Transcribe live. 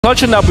Cloud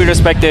should not be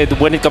respected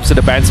when it comes to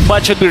the bans,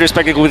 but should be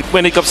respected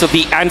when it comes to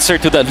the answer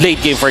to the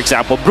late game, for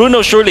example.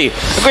 Bruno, surely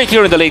a great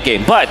hero in the late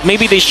game, but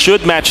maybe they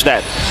should match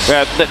that.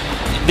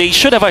 They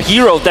should have a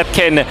hero that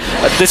can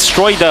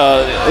destroy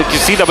the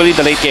CW in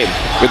the late game.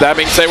 With that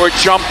being said, we're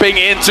jumping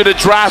into the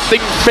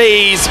drafting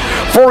phase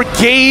for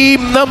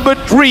game number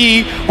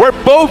 3, where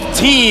both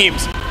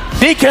teams,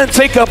 they can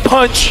take a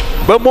punch,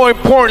 but more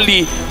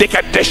importantly, they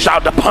can dish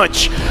out the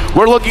punch.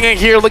 We're looking at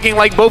here, looking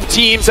like both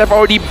teams have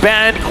already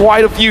banned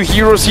quite a few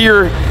heroes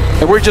here,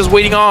 and we're just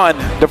waiting on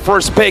the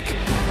first pick.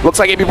 Looks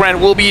like AB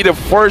Brand will be the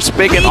first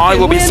pick, and Onyx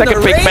will be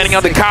second pick, banning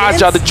out the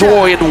Kaja, the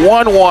Joy, and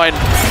 1-1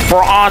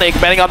 for Onyx,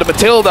 banning out the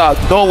Matilda,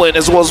 Nolan,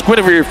 as well as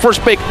Guinevere.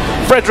 First pick,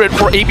 Frederick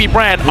for AB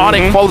Brand.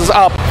 Onyx follows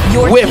up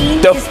with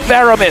the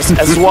Theramis,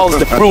 as well as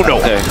the Bruno.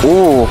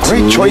 Ooh,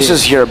 great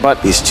choices here,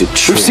 but we've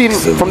seen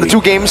from the 2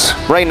 games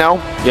right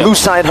now, blue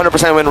side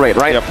 100% win rate,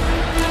 right? Yep.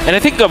 And I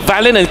think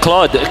Valen and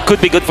Claude could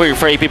be good for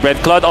AP Brand.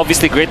 Claude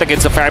obviously great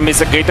against the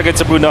Faramis, great against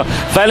the Bruno.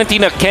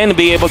 Valentina can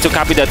be able to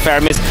copy that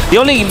Faramis. The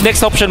only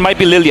next option might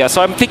be Lilia,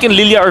 so I'm thinking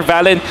Lilia or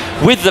Valen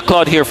with the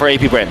Claude here for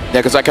AP Brand. Yeah,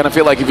 because I kind of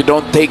feel like if you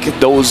don't take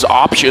those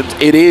options,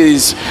 it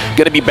is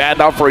going to be bad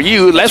out for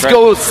you. Let's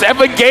go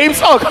 7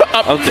 games. Oh,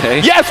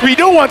 okay. Yes, we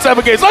do want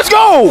 7 games. Let's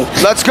go!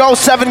 Let's go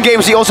 7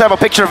 games. You also have a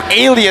picture of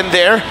Alien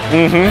there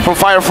from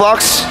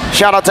Fireflux.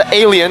 Shout out to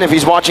Alien if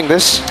he's watching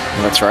this.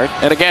 That's right.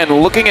 And again,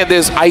 looking at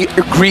this, I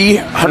agree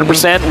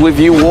 100% with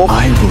you, Wolf.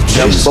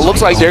 But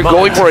looks like they're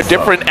going for a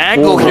different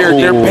angle here.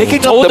 They're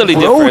picking up the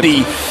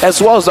Brody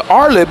as well as the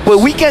Arlip, but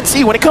we can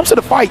see when it comes to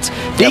the fights,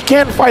 they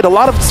can fight a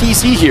lot of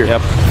CC here.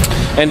 Yep.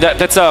 And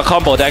that's a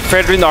combo. That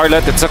Frederick and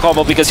Arlet, it's a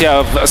combo because you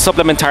have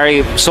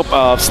supplementary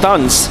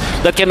stuns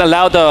that can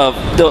allow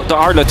the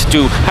Arlet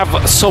to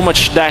have so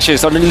much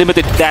dashes,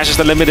 unlimited dashes,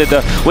 unlimited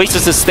ways to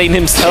sustain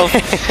himself.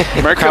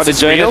 Mercus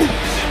is real?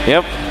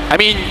 Yep. I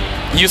mean,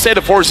 you said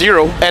a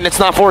 4-0. And it's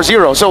not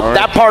 4-0, so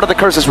that part of the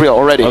curse is real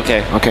already.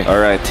 Okay. Okay. All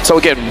right. So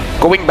again,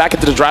 going back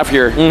into the draft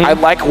here, I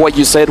like what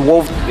you said,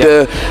 Wolf.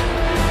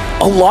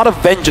 A lot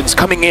of vengeance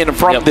coming in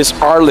from this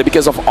Arlet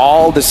because of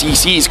all the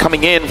CCs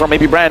coming in from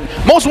AB Brand.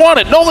 Most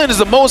wanted, Nolan is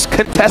the most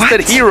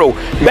contested hero.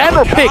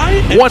 Banner pick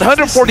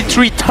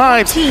 143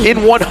 times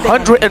in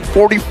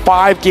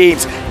 145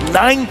 games,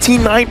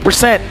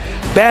 99%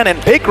 ban and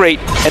pick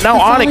rate. And now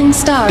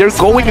Onyx, they're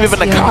going with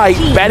an Akai,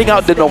 batting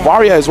out the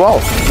Novaria as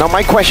well. Now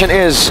my question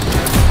is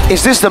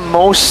this the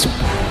most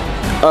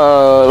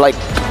like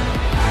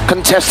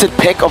contested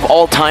pick of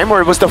all time,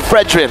 or was the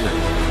Fredrin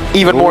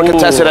even more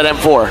contested at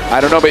M4?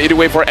 I don't know, but either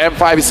way for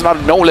M5, it's not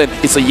a Nolan,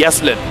 it's a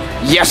Yeslin.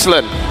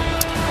 Yeslin.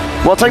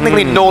 Well,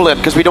 technically Nolan,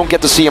 because we don't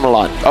get to see him a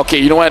lot. Okay,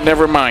 you know what?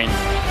 Never mind.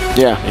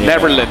 Yeah.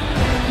 Neverland.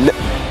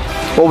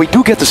 Well, we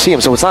do get to see him,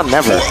 so it's not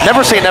never.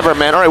 Never say never,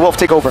 man. All right, Wolf,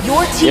 take over.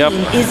 Your team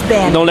is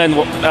banned. Nolan,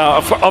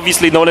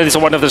 obviously Nolan is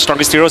one of the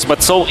strongest heroes,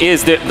 but so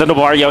is the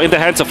Novaria in the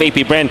hands of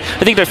AP Brand.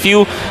 I think the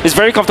few is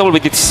very comfortable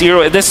with this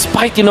hero,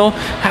 despite, you know,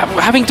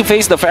 having to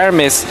face the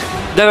Faramis.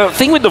 The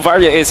thing with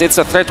Novaria is it's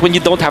a threat when you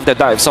don't have the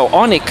dive. So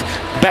Onyx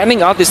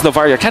banning out this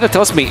Novaria kind of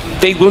tells me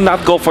they will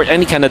not go for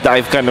any kind of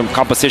dive kind of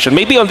composition.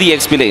 Maybe on the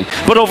XP lane,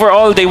 but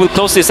overall they will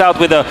close this out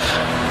with a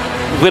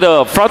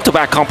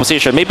front-to-back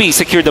composition. Maybe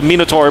secure the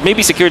Minotaur,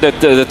 maybe secure the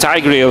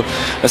Tigreal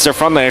as their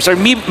frontliners, or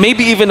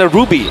maybe even a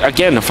Ruby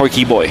again for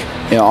Keyboy.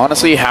 Yeah,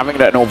 honestly, having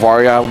that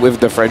Novaria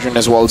with the Fredrin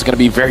as well is going to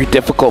be very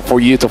difficult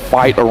for you to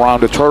fight around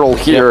the turtle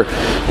here.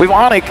 With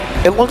Onyx,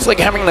 it looks like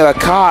having the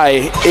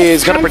Akai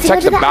is going to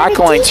protect the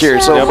backlines here,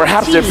 so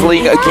perhaps they're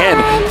fleeing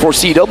again for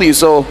CW.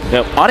 So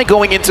Onyx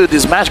going into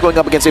this match, going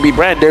up against AB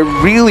Brand, they're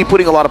really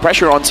putting a lot of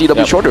pressure on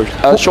CW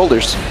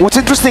shoulders. What's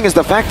interesting is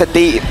the fact that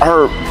they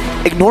are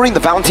ignoring the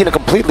Valentina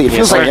completely. It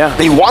feels like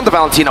they want the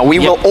Valentina. We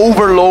will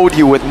overload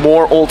you with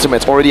more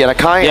ultimates already at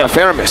Akai and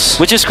Faramis.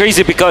 Which is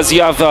crazy because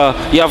you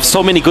have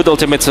so many good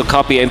ultimates to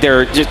copy, and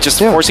they're just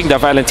forcing the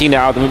Valentina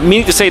out.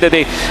 Meaning to say that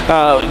they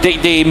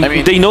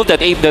know that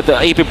the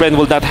AP Brand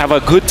will not have a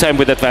good time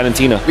with that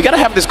Valentina. We gotta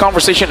have this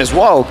conversation as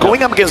well.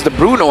 Going up against the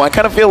Bruno, I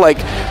kind of feel like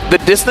the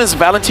distance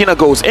Valentina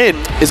goes in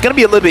is gonna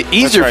be a little bit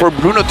easier for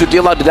Bruno to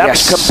deal out the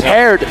damage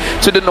compared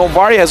to the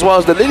Novaria as well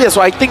as the Lilia.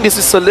 So I think this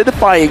is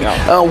solidifying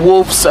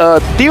Wolf's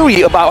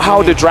theory about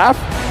how the draft,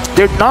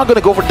 they're not going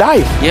to go for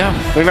dive. Yeah,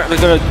 they're not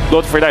going to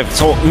go for dive.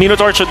 So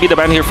Minotaur should be the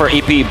ban here for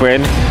AP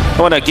Brand.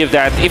 I want to give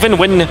that. Even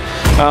when you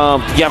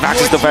have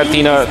access to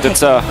Valentina,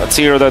 that's a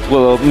hero that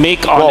will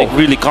make Onyx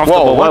really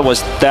comfortable. What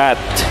was that?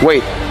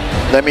 Wait,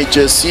 let me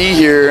just see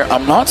here.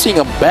 I'm not seeing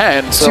a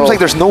ban. So seems like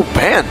there's no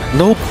ban.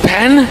 No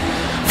ban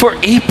for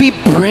AP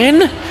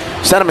Brand?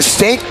 Is that a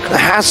mistake? It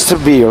has to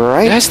be,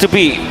 right? It has to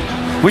be.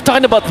 We're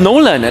talking about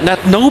Nolan and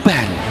not no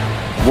ban.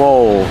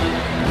 Whoa.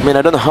 I mean,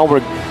 I don't know how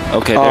we're...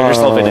 Okay, they're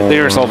resolving it.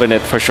 They're resolving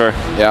it for sure.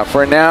 Yeah,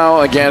 for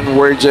now, again,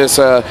 we're just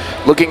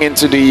looking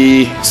into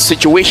the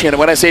situation. And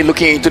when I say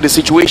looking into the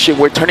situation,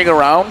 we're turning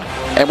around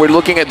and we're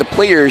looking at the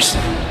players.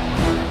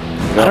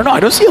 I don't know. I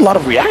don't see a lot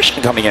of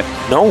reaction coming in.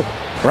 No.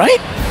 right?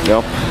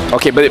 Yep.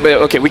 Okay, but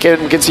okay, we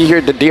can see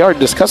here that they are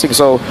discussing.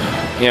 So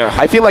Yeah.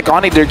 I feel like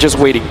Onyx, they're just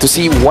waiting to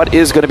see what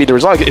is going to be the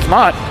result. If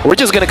not, we're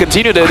just going to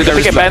continue to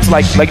pick advance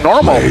like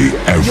normal.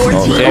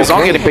 It's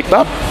not getting picked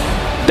up.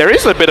 There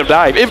is a bit of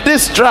dive if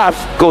this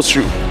draft goes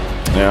through.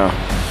 Yeah.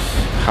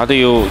 How do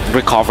you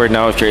recover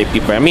now if you're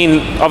AP Brand? I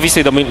mean,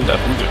 obviously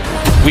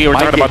we were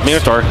talking about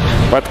Minotaur,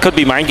 but could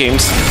be mind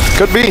games.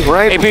 Could be,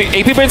 right?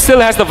 AP Brand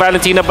still has the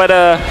Valentina, but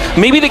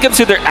maybe they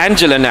consider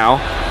Angela now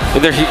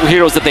with their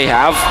heroes that they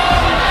have.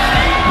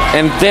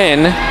 And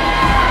then,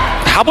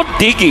 how about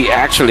Diggy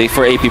actually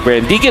for AP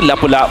Brand? Diggy and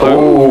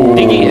Lapu-Lapu.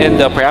 Diggy and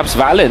perhaps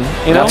Valen.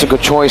 You know? That's a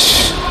good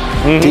choice.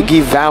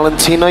 Diggy,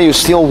 Valentina, you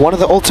steal one of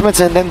the ultimates,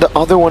 and then the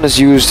other one is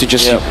used to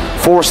just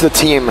force the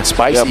team.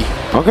 Spicy.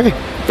 Okay.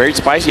 Very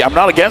spicy. I'm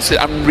not against it.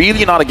 I'm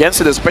really not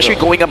against it, especially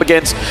going up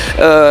against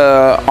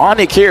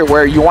Onyx here,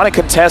 where you want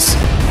to contest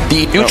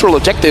the neutral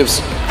objectives.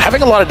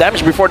 Having a lot of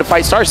damage before the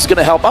fight starts is going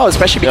to help out,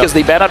 especially because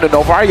they banned out the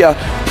Novaria,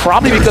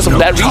 probably because of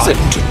that reason.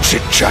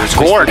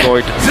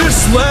 Gord.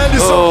 This land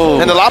is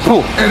And the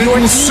Lapu. and it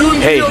will soon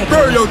Hey, be a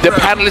burial the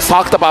ground. panelists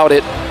talked about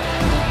it.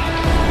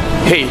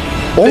 Hey,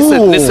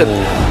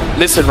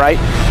 listen, right?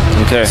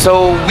 Okay.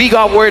 So we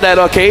got word that,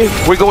 okay,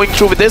 we're going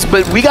through with this,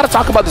 but we got to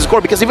talk about this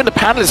Gord because even the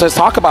panelists has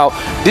talked about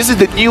this is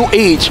the new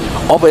age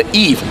of an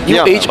Eve,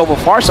 new age of a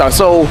Farsa.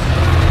 So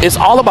it's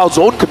all about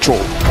zone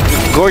control.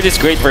 Gord is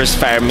great versus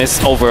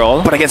Faramis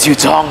overall. But against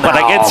Yuzong now. But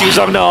against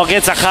Yuzong, no,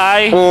 against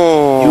Akai.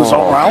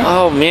 Yuzong round?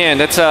 Oh man,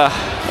 that's a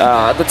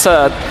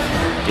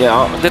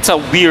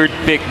weird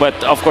pick.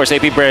 But of course,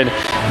 AP Brand,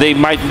 they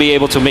might be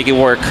able to make it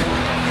work.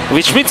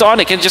 Which means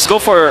Onyx can just go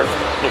for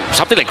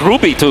something like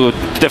Ruby to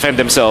defend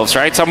themselves,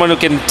 right? Someone who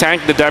can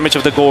tank the damage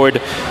of the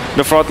Gord,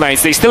 the front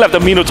lines. They still have the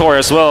Minotaur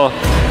as well.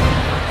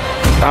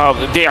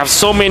 They have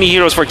so many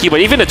heroes for Kiba.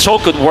 Even a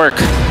choke could work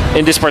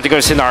in this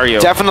particular scenario.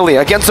 Definitely,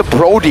 against a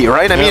Brody,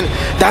 right? I mean,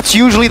 that's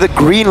usually the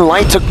green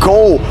light to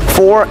go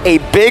for a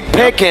big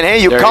pick. And hey,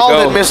 you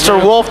called it,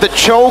 Mr. Wolf. The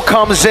choke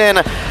comes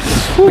in.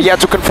 But yeah,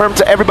 to confirm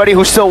to everybody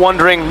who's still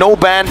wondering, no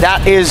ban,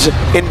 that is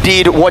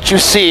indeed what you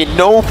see.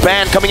 No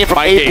ban coming in from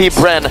AP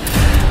Bren.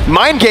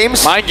 Mind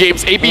games. Mind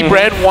games. AP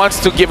Brand wants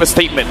to give a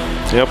statement.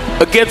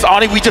 Against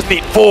Onyx, we just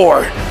need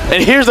 4.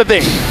 And here's the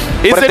thing.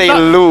 But if they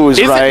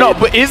lose, right?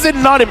 But is it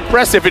not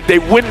impressive if they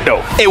win,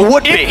 though? It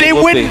would be. If they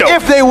win, though.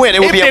 If they win, it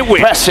would be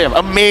impressive,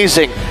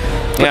 amazing.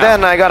 But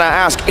then I gotta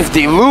ask, if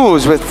they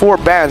lose with 4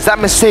 bans, that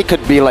mistake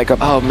could be like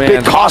a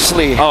bit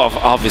costly. Oh,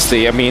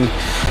 obviously. I mean,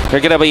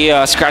 you're gonna be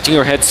scratching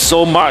your head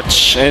so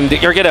much, and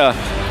you're gonna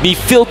be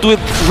filled with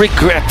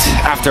regret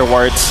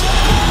afterwards.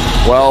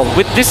 Well,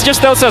 this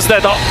just tells us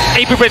that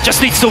AP Brand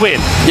just needs to win.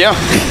 Yeah.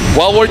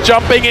 Well, we're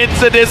jumping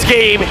into this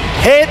game.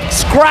 Hit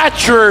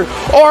Scratcher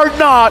or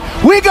not,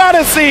 we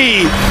gotta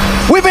see.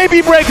 With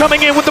AP Brand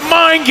coming in with the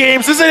mind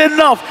games, is it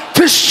enough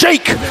to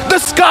shake the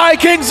Sky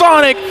Kings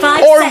Onyx?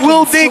 Or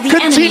will they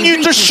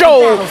continue to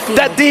show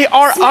that they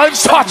are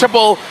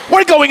untouchable?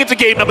 We're going into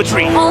game number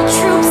 3. All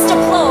troops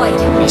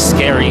deployed. It's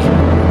scary.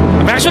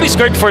 I'm actually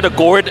scared for the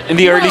Gord in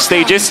the early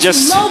stages,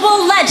 just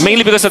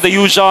mainly because of the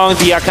Yuzong,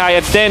 the Akai,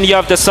 and then you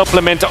have the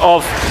supplement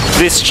of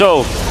this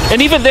Cho.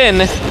 And even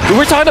then, we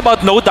were talking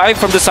about no dive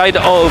from the side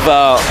of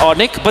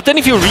Onyx, but then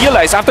if you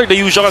realize after the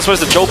Yuzong as well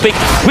as the Cho pick,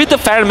 with the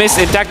Faramis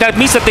intact, that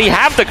means that they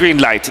have the green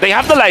light. They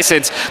have the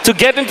license to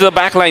get into the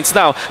backlines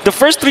now. The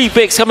first 3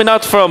 picks coming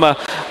out from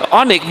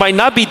Onyx might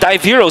not be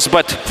dive heroes,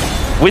 but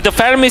with the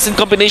Faramis in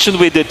combination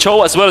with the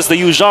Cho as well as the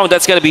Yuzong,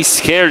 that's gonna be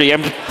scary.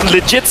 I'm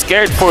legit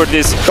scared for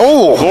this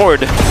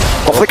Gord.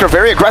 Well, Flicker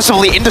very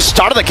aggressively in the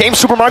start of the game.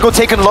 Super Marco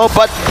taken low,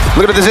 but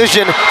look at the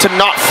decision to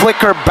not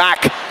flicker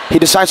back. He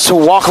decides to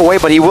walk away,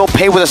 but he will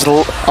pay with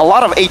a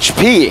lot of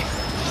HP.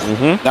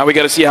 Now we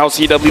got to see how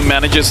CW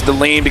manages the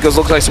lane, because it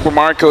looks like Super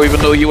Marco,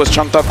 even though he was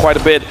chunked up quite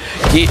a bit,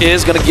 he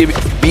is going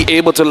to be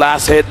able to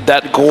last hit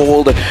that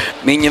gold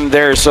minion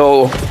there.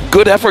 So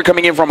good effort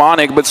coming in from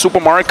Onyx, but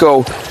Super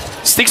Marco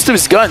sticks to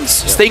his guns,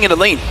 staying in the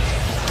lane.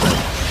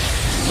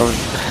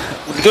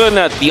 Going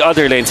at the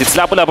other lanes, it's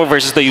Lapu-Lapu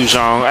versus the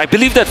Yuzong. I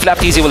believe that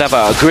Flapteasy will have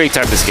a great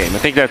time this game. I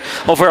think that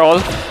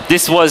overall,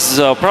 this was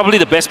probably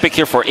the best pick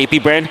here for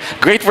AP Brand.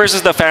 Great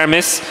versus the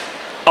Faramis.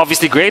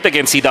 Obviously great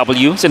against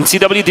CW, and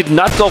CW did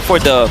not go for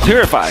the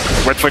Purify,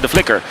 went for the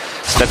Flicker.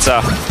 That's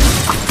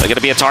going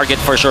to be a target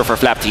for sure for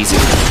Flapteasy.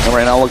 And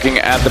right now looking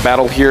at the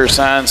battle here,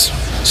 Sans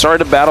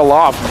started the battle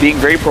off, being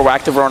very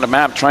proactive around the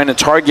map, trying to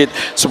target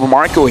Super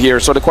Marco here.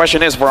 So the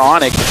question is for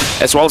Onyx,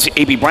 as well as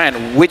AP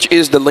Brand, which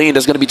is the lane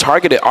that's going to be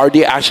targeted? Are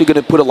they actually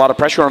going to put a lot of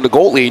pressure on the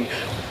gold lane,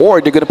 or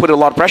they're going to put a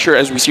lot of pressure,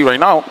 as we see right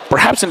now,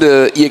 perhaps in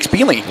the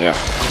EXP lane? Yeah.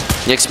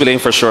 The XP lane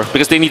for sure,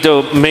 because they need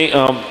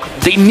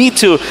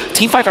to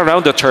team fight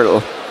around the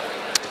turtle.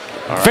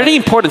 Very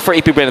important for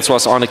AP Brand as well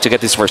as Onyx to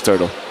get this first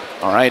turtle.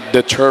 All right,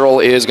 the turtle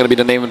is going to be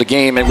the name of the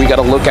game, and we got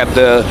to look at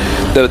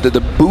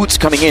the boots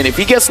coming in. If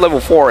he gets level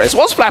 4, as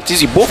well as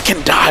Flapteasy, both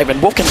can dive,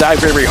 and both can dive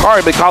very, very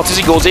hard, but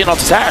Flapteasy goes in off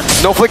his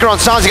hands. No flicker on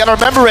Sans, you got to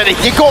remember it.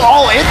 They go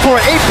all in for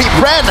AP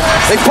Bren.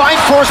 They find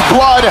First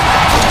Blood.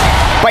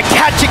 by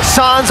catching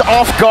Sans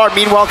off guard.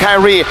 Meanwhile,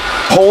 Kyrie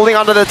holding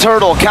onto the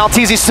turtle.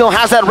 Calteezy still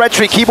has that red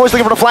tree. Keyboy's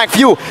looking for the flag.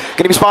 Few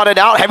gonna be spotted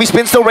out. Heavy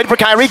spin still ready for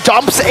Kyrie.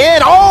 Jumps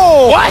in.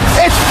 Oh! What?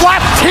 It's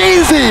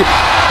Flapteezy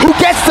who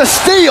gets the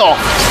steal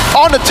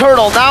on the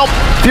turtle. Now,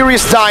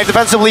 furious dive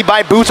defensively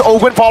by Boots.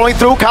 Ogwin following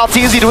through.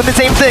 Calteezy doing the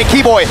same thing.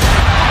 Keyboy.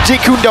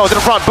 Jikundo to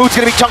the front. Boots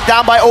gonna be chunked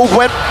down by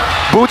Ogwin.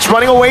 Boots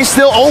running away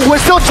still. Ogwin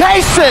still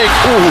chasing.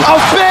 Ooh. A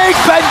big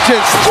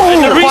vengeance.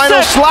 Ooh, the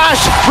final slash.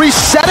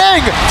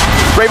 Resetting.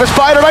 Bravest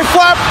Spider by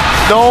Flap.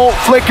 No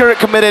flicker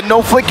committed.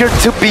 No flicker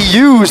to be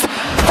used.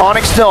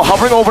 Onyx still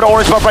hovering over the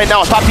orange buff right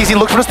now. Flapteezy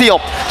looks for the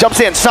steal. Jumps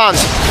in. Sans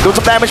doing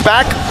some damage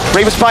back.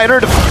 Bravest Spider,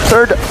 the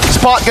third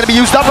spot gonna be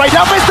used up right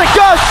now. Mystic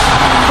Gush.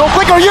 No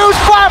flicker used.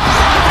 Flap.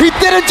 He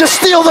didn't just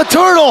steal the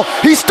turtle.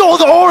 He stole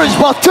the orange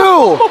buff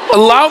too.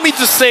 Allow me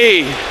to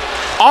say,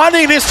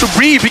 Onyx needs to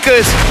breathe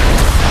because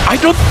I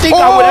don't think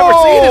I would ever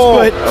say this,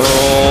 but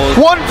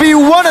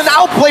 1v1 and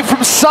outplay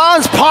from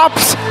Sans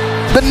pops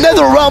the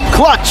NetherRealm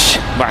clutch.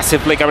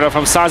 Massive play coming out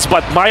from Sans,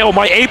 but my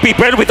AP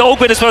Brent with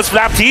Ogwin as well as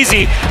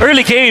Flapteezy.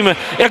 Early game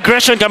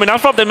aggression coming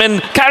out from them,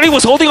 and Kyrie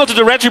was holding on to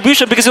the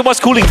retribution because it was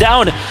cooling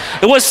down.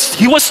 He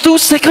was 2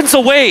 seconds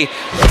away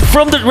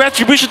from the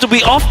retribution to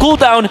be off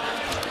cooldown.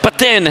 But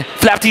then,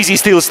 Flapteezy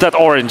steals that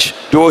orange.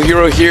 Dual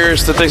hero here,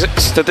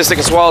 statistic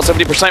as well,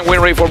 70%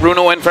 win rate for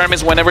Bruno and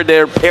Fermis whenever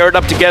they're paired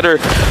up together.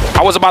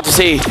 I was about to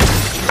say,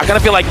 I kind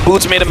of feel like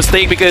Boots made a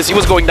mistake because he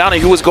was going down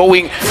and he was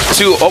going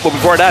to, but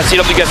before that,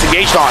 CW gets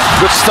engaged on.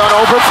 Good stun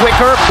over,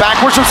 flicker,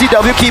 backwards from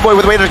CW. Keyboy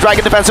with the way to the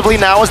dragon defensively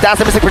now as that's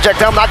the Mystic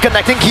Projectile, not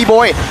connecting.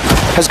 Keyboy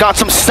has got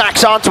some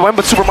stacks onto him,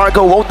 but Super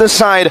Marco won't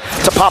decide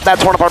to pop that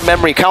torn apart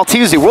memory.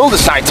 Calteezy will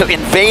decide to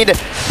invade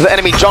the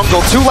enemy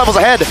jungle, 2 levels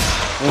ahead.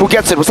 Who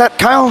gets it? Was that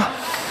Kyle?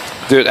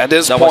 Dude, at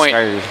this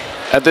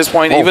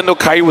point, even though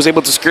Kyrie was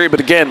able to scare it, but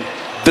again,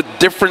 the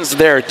difference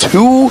there,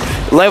 2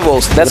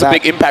 levels, that's a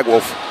big impact,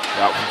 Wolf.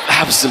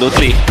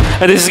 Absolutely.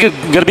 And this is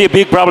going to be a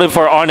big problem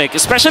for Onyx,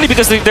 especially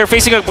because they're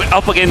facing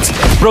up against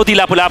Brody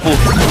Lapu Lapu.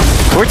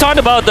 We're talking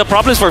about the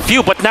problems for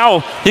Few, but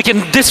now you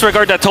can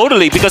disregard that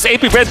totally because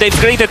AP Brent, they've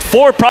created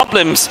 4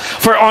 problems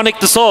for Onyx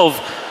to solve.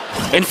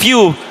 And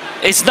Few,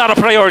 it's not a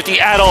priority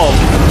at all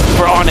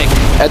for Onyx.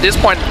 At this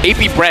point,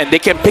 AP Brand, they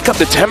can pick up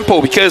the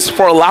tempo because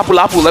for Lapu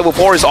Lapu, level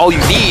 4 is all you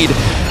need.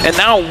 And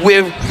now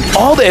with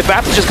all the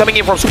advantages coming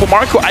in from Super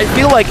Marco, I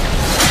feel like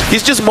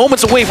he's just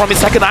moments away from his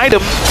second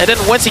item. And then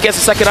once he gets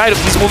the second item,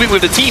 he's moving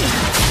with the team.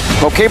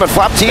 Okay, but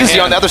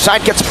Flapteezy on the other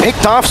side gets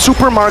picked off.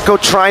 Super Marco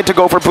tried to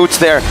go for Boots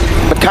there,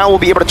 but Kyle will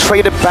be able to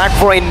trade it back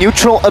for a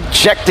neutral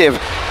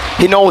objective.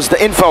 He knows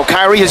the info.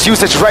 Kyrie has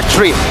used his red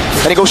tree,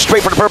 and he goes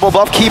straight for the purple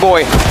buff.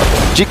 Keyboy.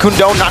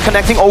 Jikundo not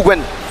connecting.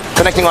 Ogwin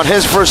connecting on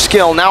his first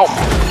skill. Now,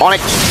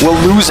 Onyx will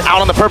lose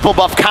out on the purple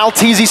buff.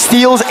 Calteezy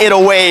steals it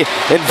away,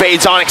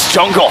 invades Onyx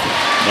jungle.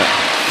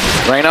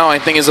 Right now, I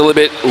think it's a little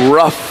bit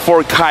rough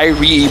for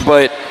Kyrie,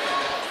 but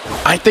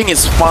I think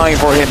it's fine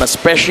for him,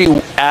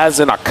 especially as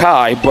an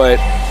Akai, but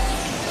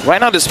right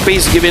now the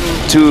space given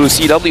to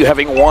CW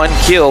having 1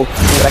 kill,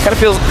 but I kind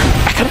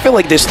of feel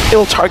like they're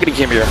still targeting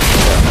him here.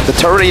 The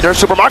turret eater,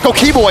 Super Marco.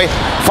 Keyboy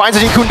finds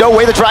a Jikundo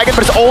away the dragon,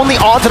 but it's only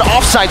onto the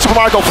offside. Super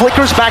Marco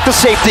flickers back to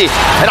safety,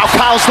 and now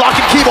Kyle's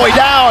locking Keyboy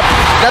down.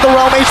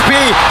 NetherRealm HP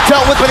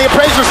dealt with by the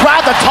Appraiser's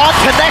Wrath. The taunt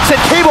connects, and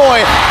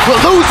Keyboy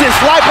will lose his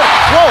life, but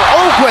whoa,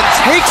 Ogwin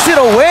takes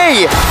it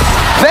away.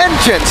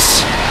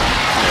 Vengeance.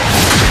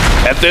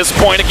 At this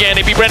point again,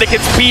 AP Brand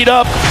gets beat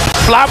up.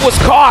 Flap was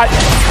caught.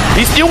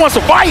 He still wants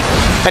to fight.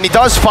 And he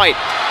does fight.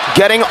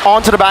 Getting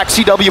onto the back,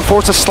 CW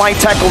forces a slight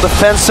tackle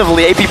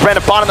defensively. AP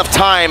Brand bought enough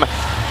time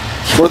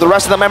for the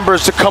rest of the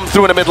members to come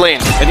through in the mid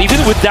lane. And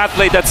even with that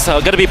play, that's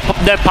going to be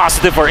net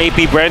positive for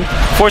AP Brand,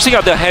 forcing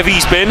out the heavy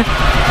spin.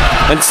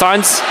 And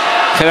Sans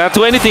cannot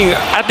do anything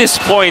at this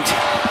point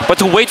but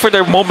to wait for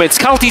their moments.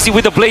 Calteezy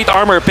with the blade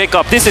armor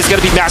pickup. This is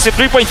going to be massive.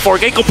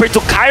 3.4k compared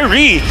to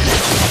Kyrie,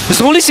 who's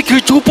only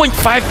secured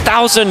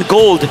 2,500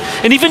 gold.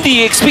 And even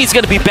the XP is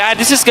going to be bad.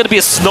 This is going to be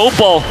a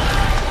snowball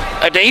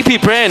at the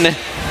AP Brand,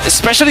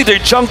 especially their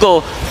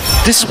jungle.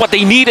 This is what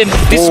they need, and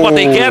this is what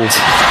they get.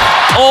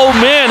 Oh,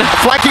 man.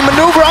 Flanking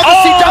maneuver on the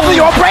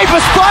CW. A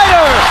bravest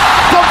spider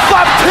from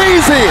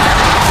Flapteezy.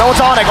 No,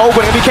 it's Onyx.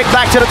 Ogwin going to be kicked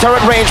back to the turret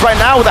range right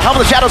now with the Helm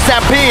of the Shadow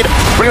Stampede.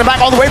 Bringing them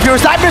back all the way for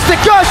your side. Mystic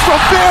Gush from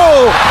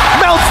Phil.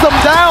 Melts them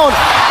down.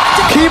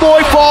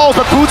 Keyboy falls,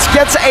 but Boots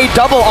gets a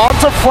double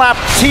onto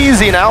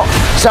Flapteezy now.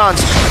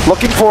 Sans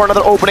looking for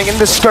another opening in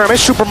this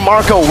skirmish. Super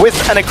Marco with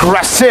an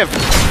aggressive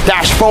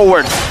dash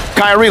forward.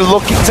 Kyrie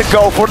looking to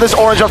go for this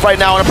orange buff right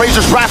now, and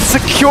Appraiser's Wrath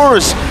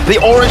secures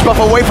the orange buff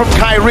away from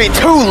Kyrie.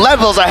 2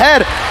 levels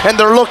ahead, and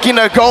they're looking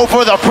to go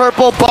for the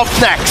purple buff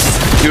next.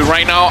 Dude,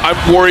 right now,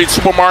 I'm worried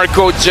Super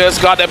Marco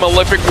just got that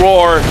Malefic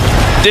Roar.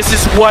 This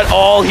is what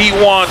all he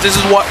wants. This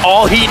is what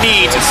all he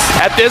needs.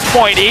 At this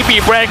point,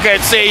 AP Brand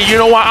can say, you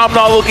know what, I'm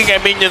not looking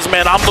at minions,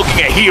 man. I'm looking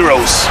at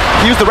heroes.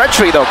 He used the red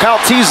tree, though, Kyle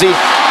TZ,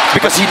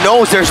 because he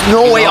knows there's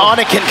no way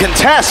Onyx can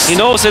contest. He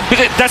knows it.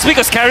 That's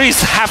because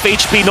Carry's half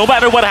HP. No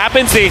matter what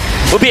happens, they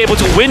will be able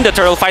to win the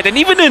turtle fight. And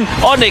even in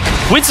Onyx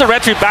wins the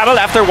red tree battle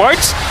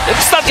afterwards,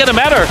 it's not going to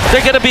matter.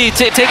 They're going to be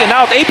taken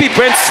out. AP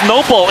Brand's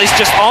snowball is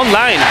just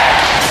online.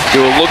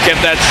 Dude, look at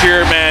that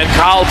cheer, man.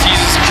 Kyle TZ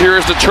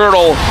secures the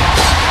turtle.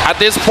 At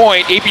this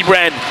point, AP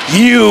Brand,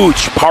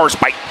 huge power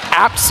spike.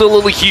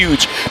 Absolutely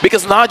huge.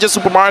 Because not just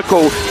Super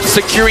Marco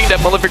securing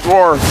that Malefic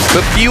Roar,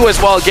 but Few as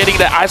well getting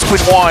that Ice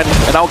Queen 1.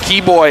 And now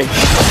Keyboy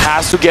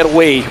has to get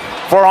away.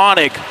 For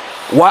Onyx,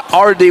 what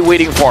are they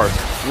waiting for?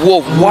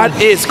 Wolf,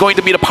 what is going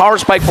to be the power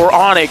spike for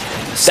Onyx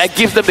that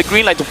gives them the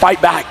green light to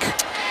fight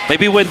back?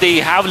 Maybe when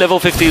they have level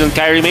 15 on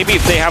Kyrie, maybe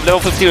if they have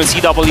level 15 on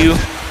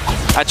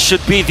CW, that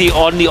should be the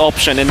only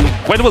option. And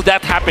when will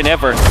that happen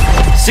ever?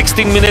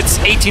 16 minutes,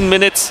 18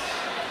 minutes?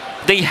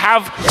 They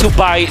have to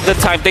buy the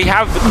time. They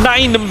have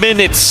 9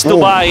 minutes to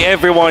buy,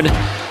 everyone.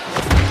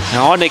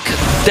 Now, Onyx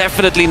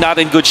definitely not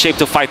in good shape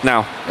to fight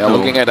now. Yeah,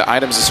 looking at the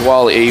items as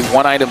well, a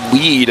 1-item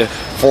lead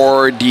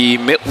for the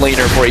mid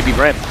laner for AP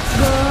Brand.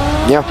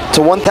 Yeah, it's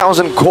a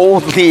 1,000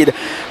 gold lead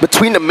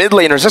between the mid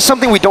laners. That's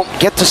something we don't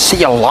get to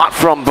see a lot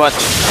from, but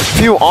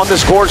Few on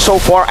this board so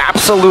far,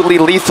 absolutely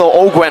lethal.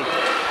 Ogwen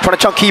trying to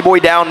chunk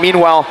Keyboy down.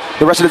 Meanwhile,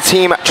 the rest of the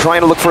team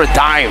trying to look for a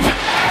dive.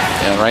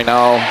 Yeah, right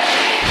now,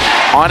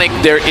 Onyx,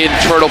 they're in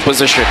turtle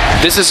position.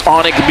 This is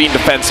Onyx being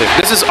defensive.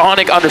 This is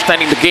Onyx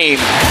understanding the game.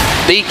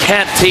 They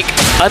can't take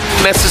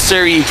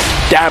unnecessary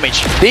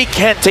damage. They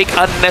can't take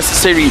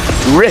unnecessary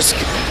risk.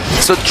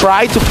 So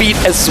try to feed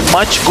as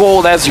much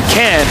gold as you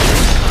can.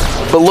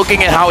 But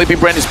looking at how AP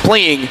Brand is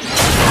playing,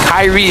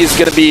 Kyrie is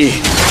going to be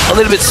a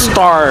little bit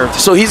starved.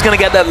 So he's going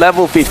to get that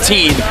level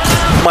 15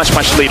 much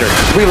later.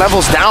 3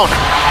 levels down.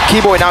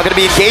 Keyboy now going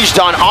to be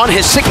engaged on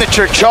his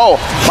signature Cho.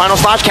 Final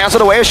slash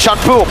canceled away as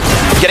Shunfu.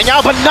 Getting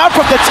out, but not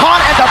from the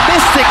taunt and the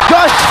Mystic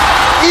Gush.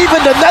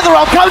 Even the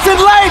Netherrealm comes in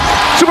late.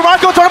 Super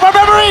Marco, turn of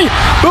memory.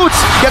 Boots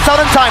gets out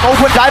in time.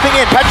 Ogwen diving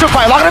in.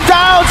 Petrify, locking him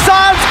down.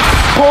 Suns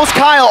pulls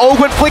Kyle.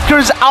 Ogwen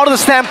flickers out of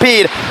the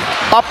Stampede.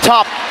 Up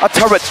top, a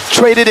turret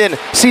traded in.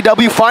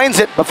 CW finds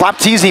it, but Flap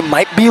TZ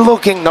might be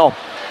looking. No,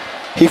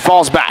 he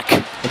falls back.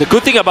 The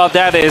good thing about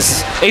that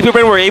is AP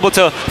Brand were able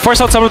to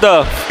force out some of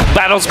the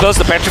battle spells,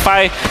 the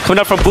Petrify coming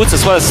up from Boots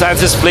as well as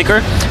Sans'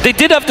 Flicker. They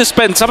did have to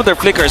spend some of their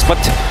flickers, but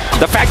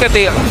the fact that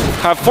they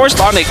have forced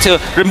Onyx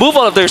to remove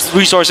all of their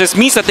resources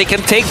means that they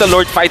can take the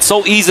Lord fight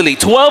so easily.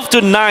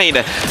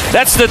 12-9.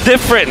 That's the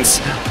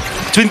difference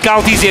between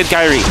Kyle TZ and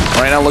Kyrie.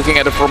 Right now, looking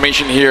at the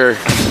formation here,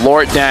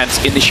 Lord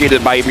Dance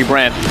initiated by AP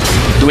Brand,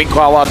 doing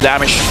quite a lot of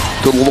damage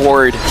to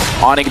Lord.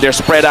 Onyx, they're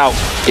spread out.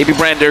 AP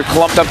Brand, they're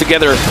clumped up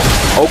together.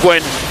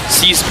 Ogwen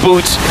sees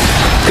Boots.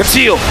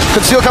 Conceal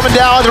coming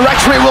down. The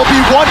Rectory will be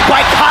won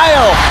by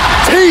Kyle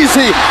TZ.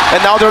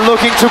 And now they're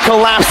looking to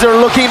collapse. They're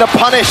looking to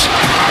punish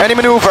any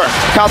maneuver.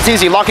 Kyle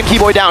TZ locking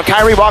Keyboy down.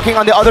 Kyrie walking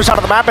on the other side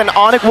of the map, and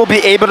Onyx will be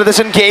able to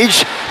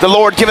disengage. The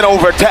Lord given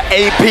over to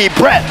AP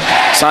Brett.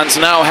 Suns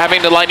now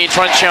having the Lightning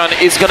Truncheon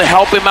is going to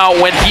help him out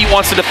when he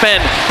wants to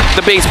defend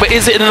the base. But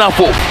is it enough,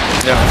 Wolf?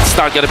 Yeah, it's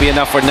not going to be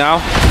enough for now,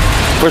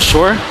 for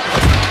sure.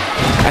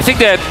 I think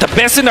that the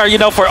best scenario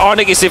now for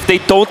Onyx is if they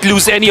don't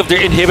lose any of their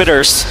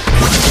inhibitors.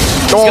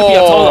 It's going to be a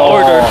tall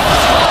order.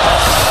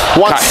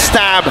 One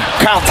stab,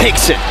 Kyle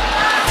takes it.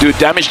 Dude,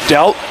 damage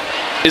dealt?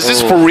 Is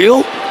this for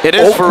real? It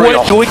is for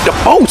real. Ogwen doing the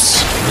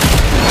most.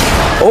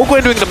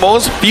 Ogwen doing the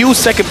most, Few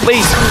second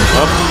place.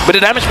 But the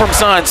damage from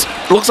Suns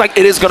looks like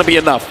it is going to be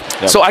enough.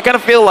 So I kind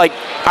of feel like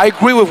I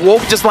agree with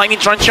Wolf, just Lightning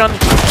Truncheon.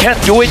 Can't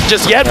do it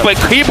just yet, but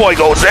Keyboy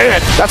goes in.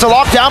 That's a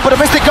lockdown, but a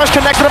Mystic Gush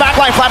connects to the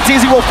backline. Flap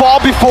TZ will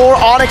fall before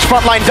Onyx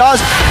frontline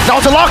does. Now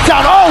it's a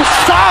lockdown. Oh,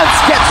 Suns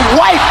gets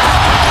wiped.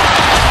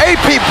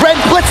 AP Brand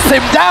blitzed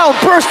him down,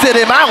 bursted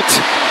him out.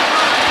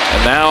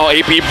 And now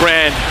AP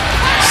Brand,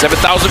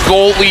 7,000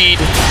 gold lead.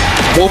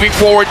 Moving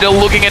forward, they're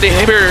looking at the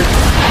inhibitor.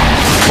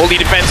 Fully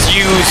defense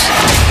use.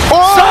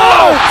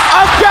 Oh!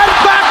 Again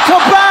back to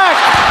back!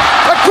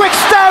 A quick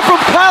stab from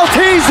Kyle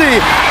TZ.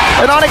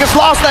 And Onyx has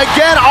lost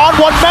again on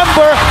one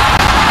member.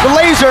 The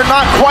laser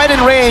not quite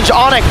in range.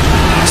 Onyx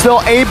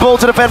still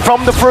able to defend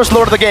from the first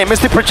lord of the game.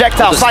 Mystic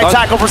projectile, side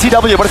tackle for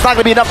CW, but it's not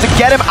going to be enough to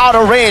get him out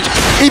of range.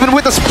 Even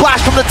with the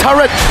splash from the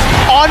turret,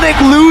 Onyx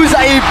lose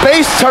a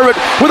base turret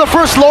with the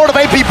first lord of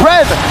AP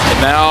Brand. And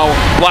now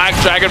Black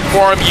Dragon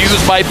form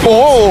used by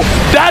Bo.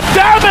 That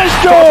damage,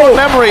 though!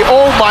 Memory,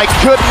 oh my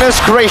goodness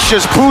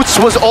gracious.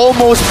 Boots was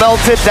almost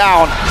melted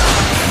down.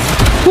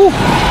 Whew.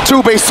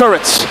 2 base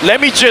turrets. Let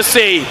me just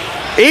say,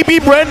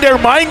 AP Brand, their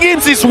mind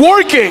games is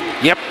working.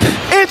 Yep.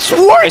 It's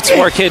working. It's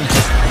working.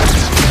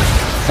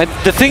 And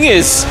the thing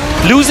is,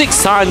 losing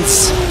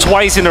Suns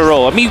twice in a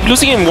row. I mean,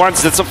 losing him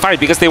once, that's a fine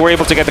because they were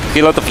able to get the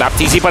kill out of Flap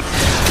TZ, but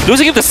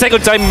losing him the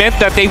second time meant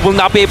that they will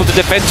not be able to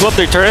defend 2 of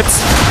their turrets.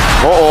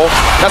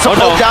 That's a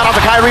poke down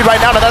onto Kyrie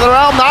right now. Another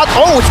realm, not.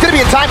 Oh, it's going to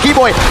be in time.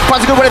 Keyboy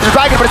finds a good way to the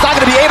Dragon, but it's not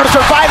going to be able to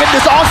survive in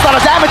this onslaught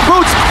of damage.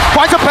 Boots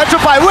finds a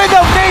Petrify, Wind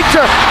of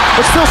Nature,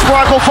 but still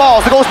Sparkle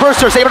falls. The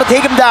Ghostburster is able to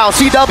take him down.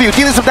 CW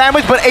dealing some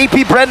damage, but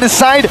AP Bren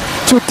decide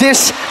to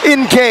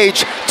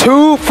disengage.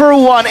 2 for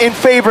 1 in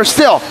favor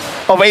still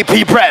of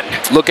AP Bren.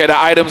 Look at the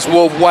items,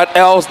 Wolf. What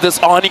else does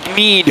Onyx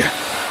need?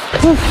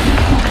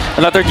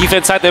 Another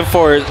defense item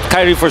for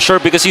Kyrie for sure,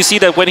 because you see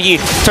that when he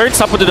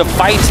turns up into the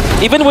fight,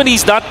 even when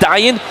he's not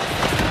dying,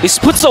 he's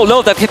put so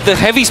low that the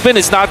heavy spin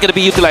is not going to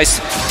be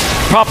utilized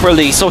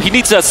properly. So he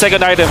needs a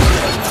second item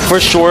for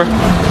sure.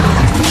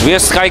 We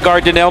have Sky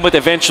Guardian Helmet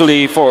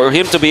eventually for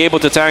him to be able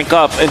to tank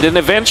up, and then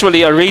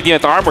eventually a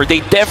Radiant Armor. They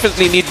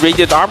definitely need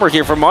Radiant Armor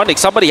here from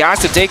Onyx. Somebody has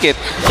to take it,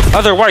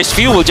 otherwise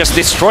Few will just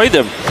destroy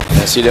them.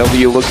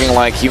 CW looking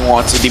like he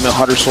wants a Demon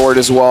Hunter Sword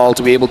as well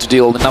to be able to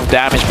deal enough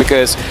damage,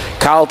 because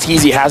Kyle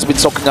Teasy has been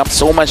soaking up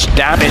so much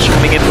damage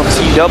coming in from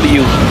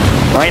CW.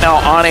 Right now,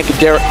 Onyx,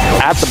 they're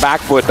at the back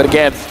foot, but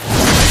again,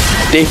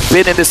 they've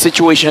been in this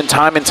situation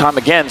time and time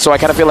again, so I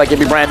kind of feel like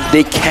every brand,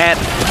 they can't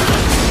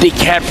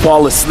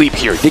fall asleep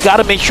here. They got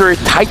to make sure,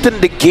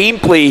 tighten the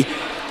gameplay,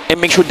 and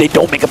make sure they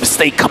don't make a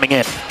mistake coming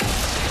in.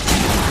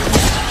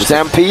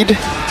 Stampede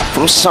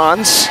from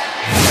Suns.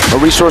 A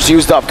resource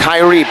used up.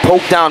 Kyrie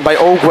poked down by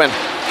Ogwen.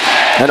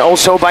 And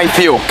also by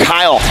Few.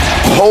 Kyle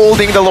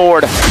holding the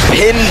Lord.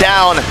 Pinned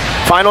down.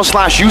 Final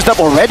slash used up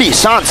already.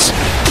 Suns.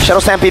 Shadow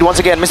Stampede once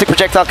again. Mystic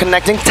Projectile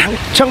connecting.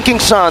 Chunking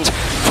Suns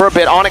for a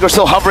bit. Onyx are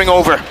still hovering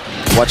over.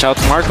 Watch out,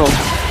 Marco.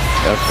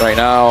 Yep, right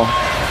now,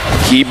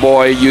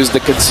 Keyboy used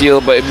the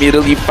conceal, but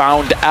immediately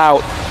found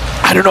out.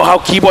 I don't know how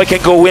Keyboy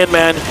can go in,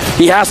 man.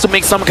 He has to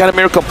make some kind of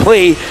miracle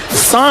play.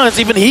 Suns,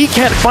 even he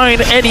can't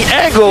find any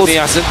angles. He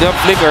has a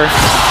flicker.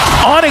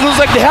 Onyx looks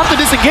like they have to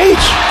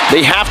disengage.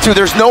 They have to.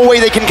 There's no way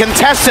they can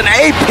contest an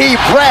AP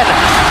Bren.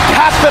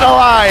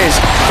 Capitalize.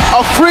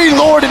 A free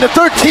Lord in the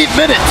 13th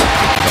minute.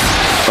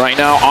 Right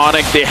now,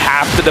 Onyx, they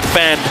have to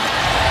defend.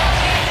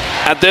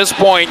 At this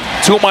point,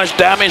 too much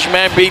damage,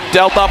 man, being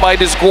dealt out by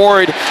this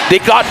Discord. They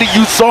got the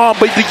Yuzong,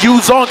 but the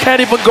Yuzong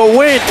can't even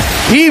go in.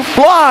 He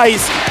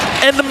flies,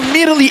 and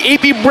immediately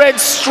AP Bren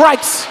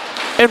strikes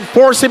and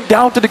force him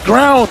down to the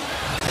ground.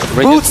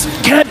 Boots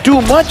can't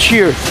do much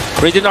here.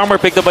 Radiant Armor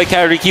picked up by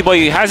Kyrie.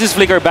 Keyboy has his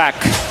flicker back.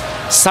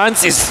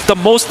 Suns is the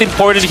most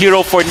important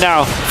hero for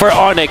now for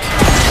Onyx.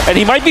 And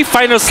he might be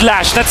final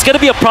slash. That's going to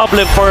be a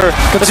problem for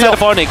the side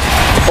of Onyx.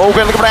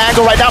 Ogren looking for an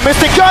angle right now.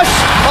 Mystic just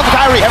on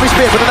Kyrie. Heavy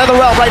spin with another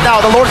realm right now.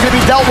 The Lord's going to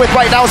be dealt with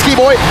right now as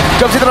Keyboy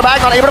jumps into the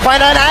back, not able to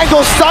find an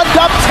angle. Stunned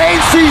up, Tane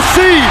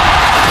CC.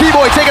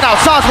 Keyboy taken out.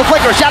 Sans with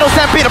flicker. Shadow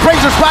Stampede. A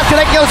Brazier Splat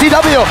connecting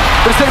LCW.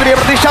 But it's still going to be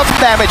able to dish out some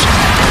damage.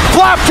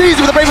 Flop Teasy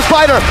with a Brazier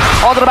Spider.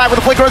 Onto the back with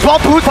a flicker as well.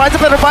 Boots finds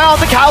a better fire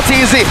on the Cal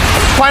Teasy.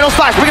 Final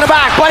slash. Bringing it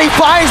back. But he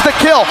finds the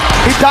kill.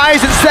 He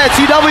dies instead.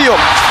 CW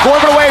going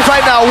for the waves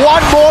right now.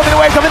 One more minute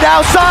away coming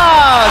down.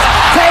 Sans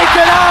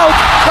taken out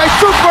by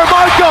Super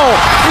Marco.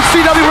 It's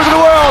CW versus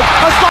the world.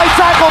 A slight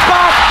tackle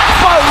back.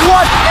 But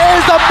what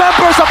is the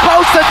member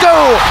supposed to do?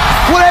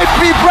 Will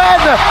AP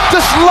Bren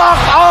just lock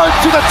on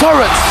to the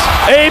turrets?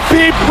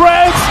 AP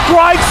Bren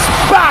strikes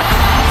back.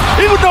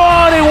 Even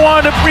though they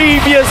won the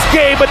previous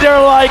game, but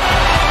they're like,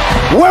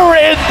 we're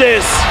in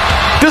this.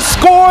 The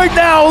score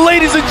now,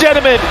 ladies and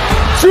gentlemen,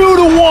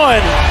 2-1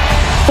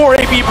 for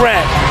AP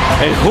Bren.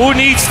 And who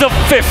needs the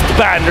 5th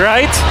ban,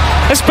 right?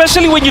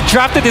 Especially when you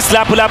drafted this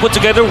Lapu Lapu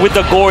together with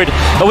the Gourd.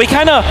 And we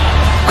kind of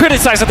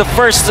criticized at the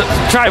first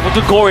try with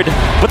the Gourd,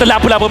 but the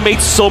Lapu Lapu made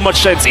so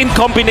much sense. In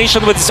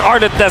combination with his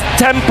art at the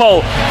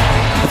tempo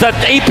that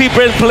AP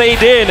Bren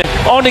played in,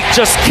 Onyx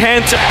just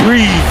can't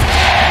breathe.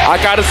 I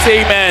gotta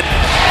say, man,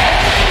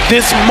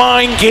 this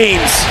mind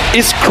games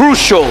is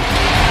crucial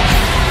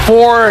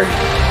for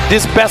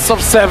this best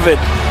of 7.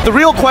 The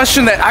real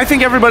question that I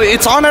think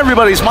it's on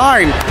everybody's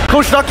mind.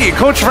 Coach Ducky,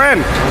 Coach Ren,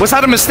 was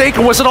that a mistake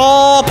or was it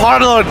all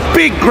part of a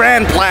big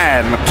grand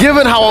plan?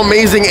 Given how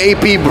amazing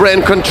AP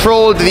Bren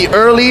controlled the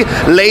early,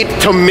 late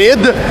to mid,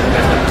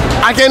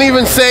 I can't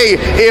even say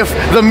if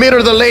the mid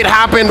or the late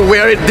happened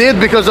where it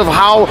did because of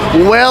how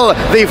well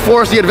they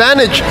forced the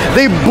advantage.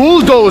 They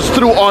bulldozed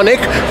through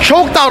Onyx,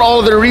 choked out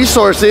all of their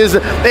resources,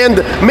 and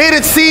made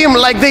it seem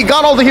like they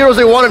got all the heroes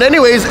they wanted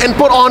anyways and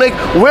put Onyx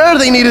where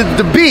they needed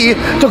to be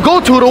to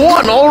go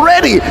 2-1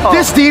 already,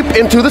 this deep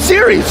into the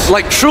series.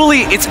 Like, truly,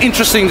 it's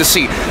interesting to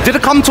see. Did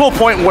it come to a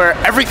point where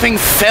everything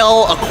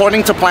fell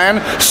according to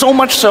plan, so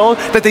much so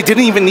that they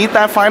didn't even need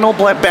that final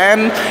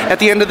ban at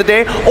the end of the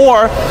day?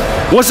 Or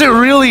was it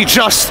really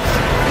just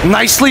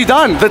nicely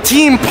done? The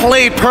team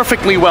played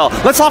perfectly well.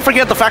 Let's not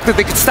forget the fact that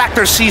they could stack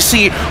their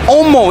CC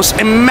almost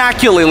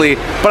immaculately,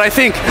 but I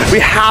think we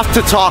have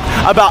to talk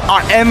about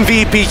our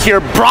MVP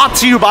here, brought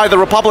to you by the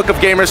Republic of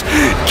Gamers.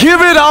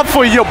 Give it up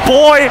for your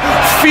boy,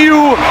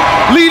 Few,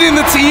 leading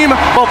the team,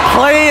 but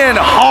playing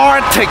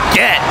hard to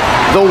get.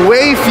 the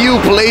way Few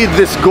played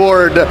this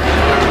gourd,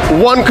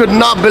 one could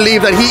not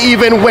believe that he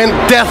even went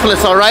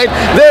deathless, all right?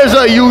 There's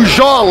a Yu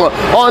Zhong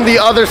on the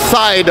other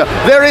side.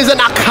 There is an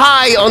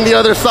Akai on the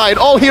other side.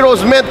 All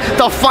heroes meant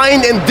to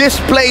find and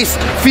displace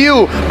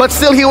Few, but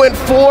still he went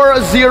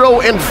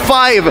 4-0 and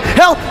 5.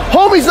 Hell,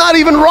 homie's not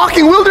even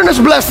rocking Wilderness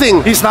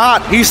Blessing. He's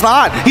not.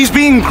 He's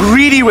being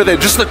greedy with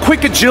it. Just the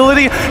quick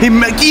agility.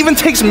 He even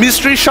takes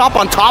Mystery Shop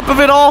on top of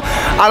it all.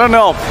 I don't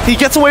know. He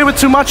gets away with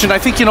too much, and I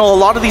think, you know, a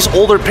lot of these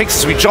older picks,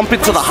 as we jump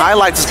into the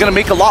highlights, is going to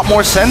make a lot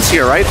more sense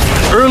here, right?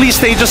 Early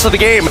stages of the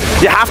game,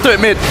 you have to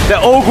admit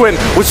that Ogwin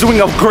was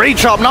doing a great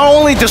job, not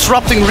only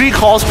disrupting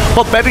recalls,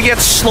 but better yet,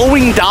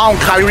 slowing down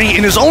Kyrie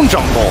in his own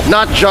jungle.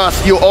 Not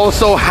just, you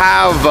also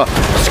have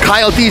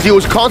Kyle TZ,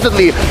 who's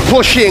constantly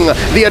pushing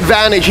the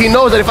advantage. He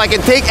knows that if I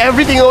can take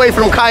everything away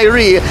from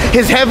Kyrie,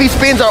 his heavy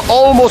spins are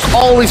almost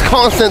always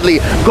constantly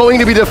going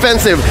to be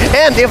defensive.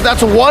 And if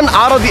that's one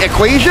out of the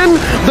equation,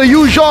 the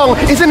Yu Zhong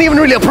isn't even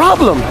really a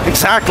problem.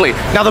 Exactly.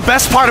 Now the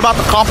best part about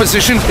the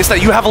composition is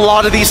that you have a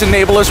lot of these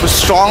enablers with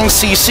strong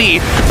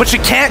CC, but you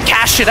can't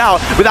cash it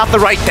out without the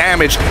right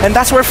damage. And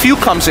that's where Few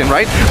comes in,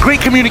 right?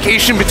 Great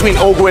communication between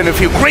Ogwin and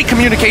Few. Great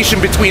communication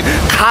between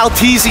Kyle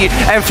TZ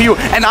and Few.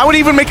 And I would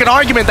even make an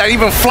argument that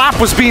even Flap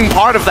was being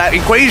part of that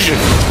equation.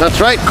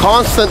 That's right,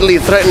 constantly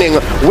threatening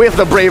with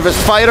the bravest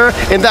fighter,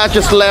 and that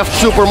just left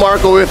Super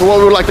Marco with what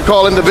we would like to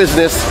call in the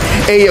business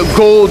a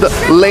gold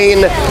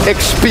lane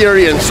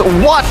experience.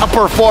 What a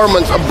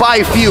performance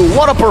by Few.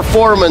 What a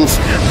performance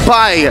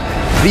by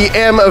the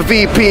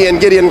MVP. And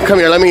Gideon, come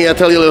here, let me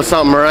tell you a little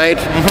something, all right?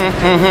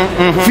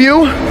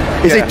 Few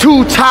is a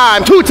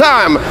two-time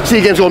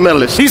SEA Games gold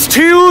medalist. He's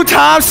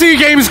two-time SEA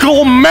Games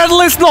gold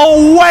medalist?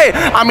 No way!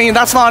 I mean,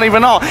 that's not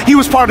even all. He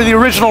was part of the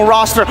original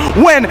roster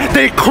when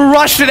they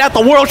crushed it at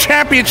the World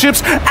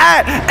Championships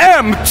at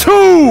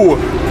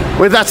M2!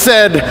 With that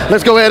said,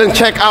 let's go ahead and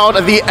check out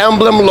the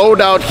emblem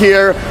loadout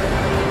here.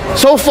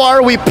 So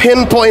far, we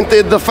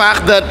pinpointed the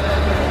fact that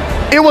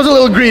it was a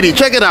little greedy.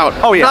 Check it out.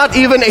 Oh, yeah. Not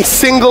even a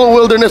single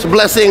Wilderness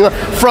Blessing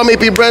from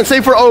AP Brand,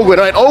 save for Ogwin,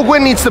 right?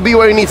 Ogwin needs to be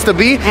where he needs to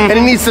be, and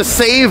he needs to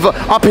save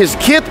up his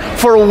kit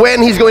for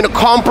when he's going to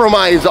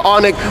compromise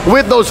Onyx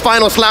with those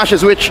final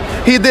slashes, which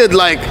he did,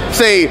 like,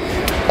 say,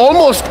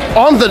 almost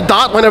on the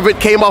dot whenever it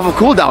came off of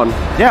cooldown.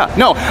 Yeah,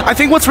 no, I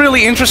think what's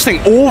really interesting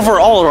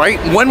overall, right,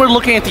 when we're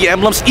looking at the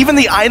emblems, even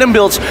the item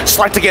builds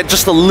start to get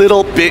just a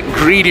little bit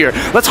greedier.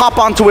 Let's hop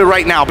onto it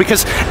right now,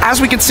 because as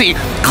we can see,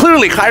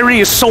 clearly Kyrie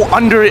is so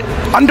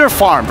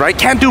under-farmed, right?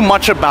 Can't do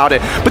much about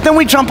it. But then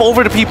we jump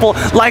over to people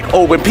like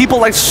Owen, people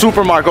like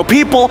Super Marco,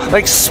 people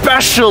like,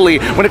 especially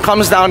when it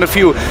comes down to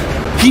Few.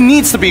 He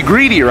needs to be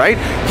greedy, right?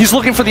 He's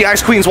looking for the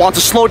Ice Queen's wand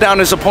to slow down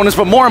his opponents,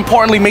 but more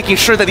importantly, making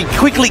sure that he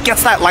quickly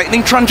gets that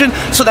Lightning Truncheon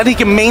so that he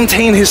can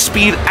maintain his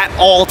speed at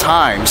all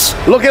times.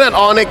 Looking at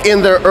Onyx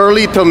in their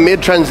early to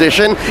mid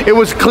transition, it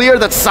was clear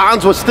that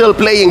Sans was still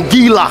playing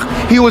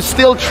Gila. He was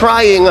still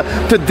trying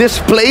to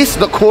displace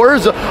the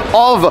cores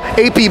of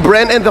AP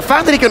Bren, and the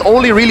fact that he can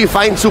only really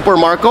find Super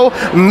Marco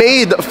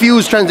made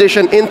Few's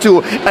transition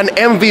into an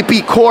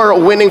MVP core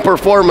winning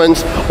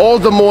performance all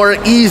the more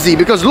easy.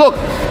 Because look,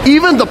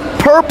 even the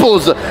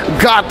purples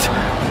got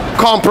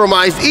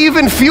compromised.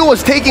 Even Few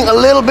was taking a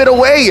little bit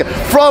away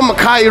from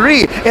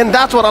Kyrie, and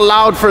that's what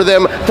allowed for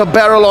them to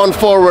barrel on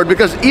forward.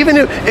 Because even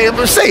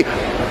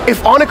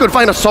if Onyx could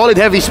find a solid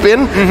heavy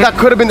spin, that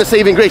could have been the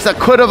saving grace. That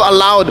could have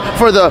allowed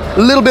for the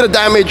little bit of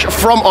damage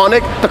from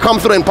Onyx to come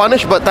through and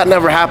punish, but that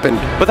never happened.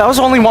 But that was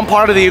only one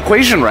part of the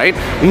equation, right?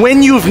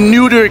 When you've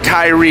neutered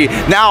Kyrie,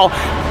 now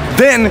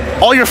then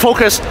all your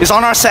focus is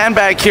on our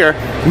sandbag here,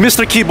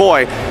 Mr.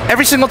 Keyboy.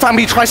 Every single time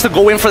he tries to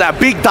go in for that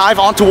big dive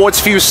on towards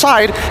Few's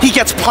side, he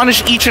gets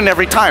punished each and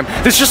every time.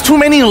 There's just too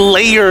many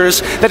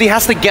layers that he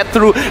has to get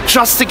through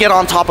just to get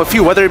on top of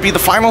Few, whether it be the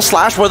final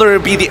slash, whether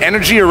it be the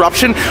energy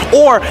eruption,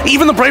 or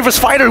even the bravest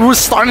fighter who is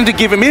starting to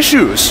give him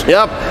issues.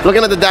 Yep,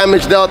 looking at the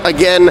damage dealt,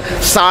 again,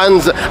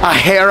 Sans a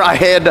hair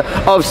ahead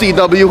of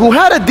CW, who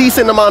had a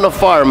decent amount of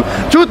farm.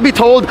 Truth be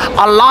told,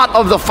 a lot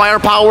of the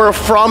firepower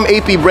from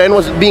AP Bren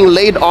was being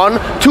laid on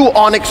to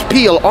Onyx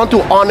Peel, onto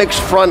Onyx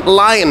front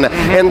line.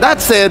 And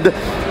that said,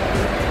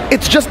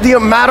 it's just the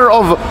matter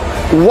of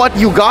what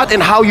you got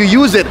and how you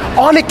use it.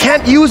 Onyx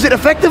can't use it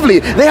effectively.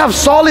 They have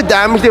solid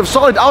damage, they have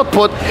solid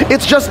output.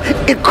 It's just,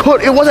 it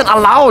wasn't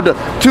allowed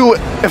to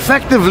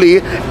effectively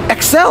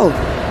excel.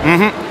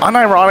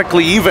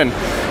 Unironically even,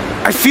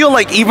 I feel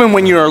like even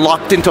when you're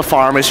locked into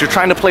farmers, you're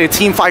trying to play a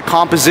team fight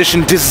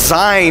composition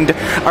designed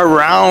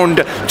around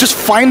just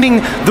finding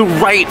the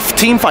right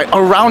team fight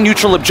around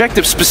neutral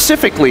objectives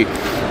specifically,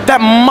 that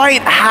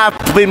might have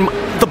been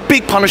the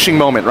big punishing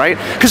moment, right?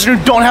 Because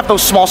you don't have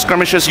those small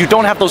skirmishes, you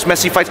don't have those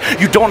messy fights,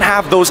 you don't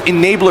have those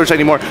enablers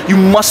anymore. You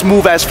must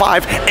move as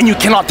 5, and you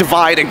cannot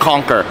divide and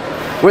conquer.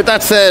 With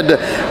that said,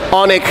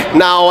 Onyx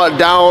now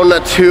down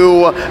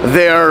to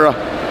their,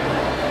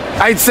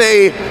 I'd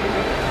say,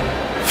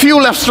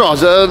 few left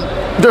straws.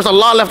 There's a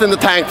lot left in the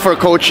tank for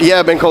Coach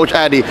Yeb and Coach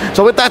Addy.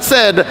 So with that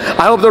said,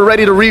 I hope they're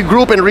ready to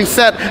regroup and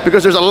reset,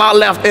 because there's a lot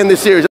left in this series.